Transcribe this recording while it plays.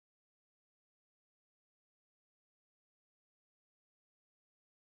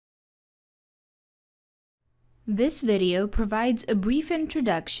This video provides a brief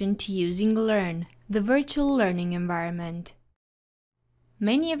introduction to using Learn, the virtual learning environment.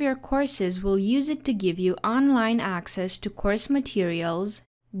 Many of your courses will use it to give you online access to course materials,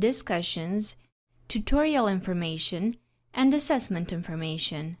 discussions, tutorial information, and assessment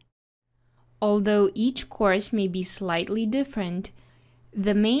information. Although each course may be slightly different,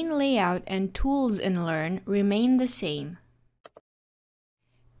 the main layout and tools in Learn remain the same.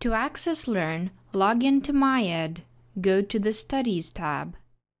 To access Learn, log into MyEd, go to the Studies tab.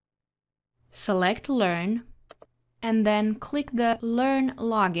 Select Learn, and then click the Learn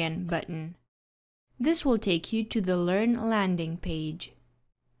Login button. This will take you to the Learn landing page.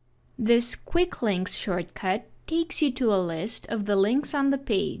 This Quick Links shortcut takes you to a list of the links on the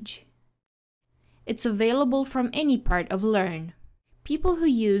page. It's available from any part of Learn. People who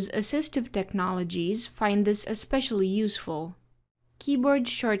use assistive technologies find this especially useful. Keyboard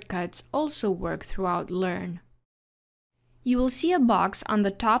shortcuts also work throughout Learn. You will see a box on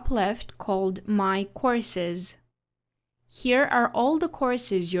the top left called My Courses. Here are all the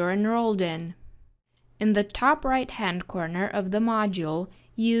courses you're enrolled in. In the top right-hand corner of the module,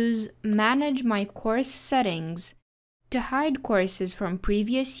 use Manage My Course Settings to hide courses from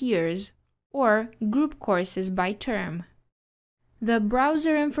previous years or group courses by term. The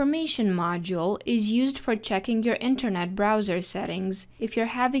Browser Information module is used for checking your internet browser settings if you're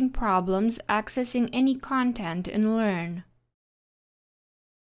having problems accessing any content in Learn.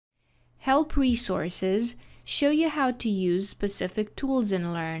 Help resources show you how to use specific tools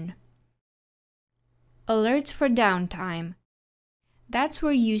in Learn. Alerts for downtime. That's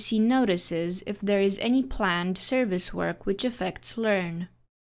where you see notices if there is any planned service work which affects Learn.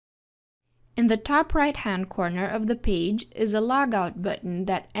 In the top right-hand corner of the page is a logout button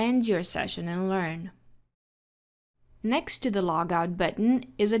that ends your session in Learn. Next to the logout button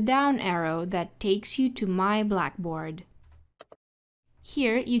is a down arrow that takes you to My Blackboard.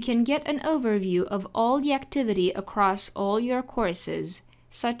 Here you can get an overview of all the activity across all your courses,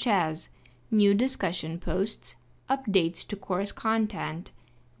 such as new discussion posts, updates to course content,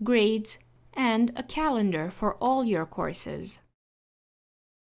 grades, and a calendar for all your courses.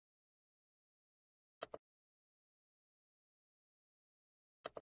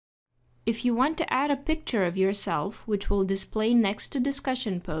 If you want to add a picture of yourself, which will display next to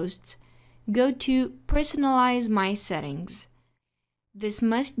discussion posts, go to Personalize My Settings. This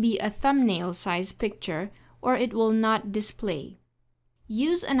must be a thumbnail size picture or it will not display.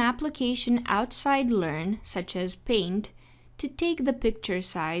 Use an application outside Learn, such as Paint, to take the picture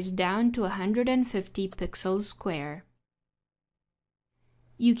size down to 150 pixels square.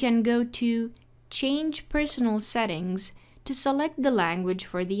 You can go to Change Personal Settings to select the language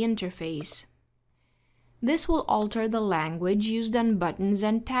for the interface. This will alter the language used on buttons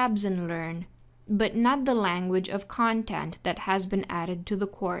and tabs in Learn, but not the language of content that has been added to the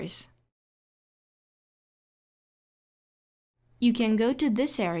course. You can go to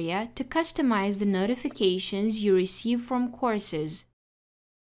this area to customize the notifications you receive from courses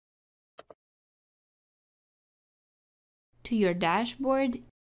to your dashboard,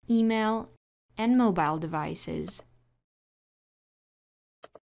 email, and mobile devices.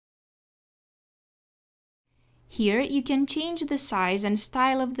 Here you can change the size and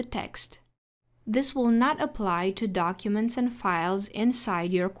style of the text. This will not apply to documents and files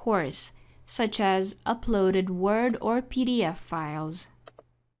inside your course, such as uploaded Word or PDF files.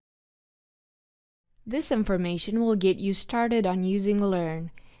 This information will get you started on using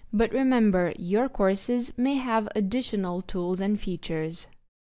Learn, but remember, your courses may have additional tools and features.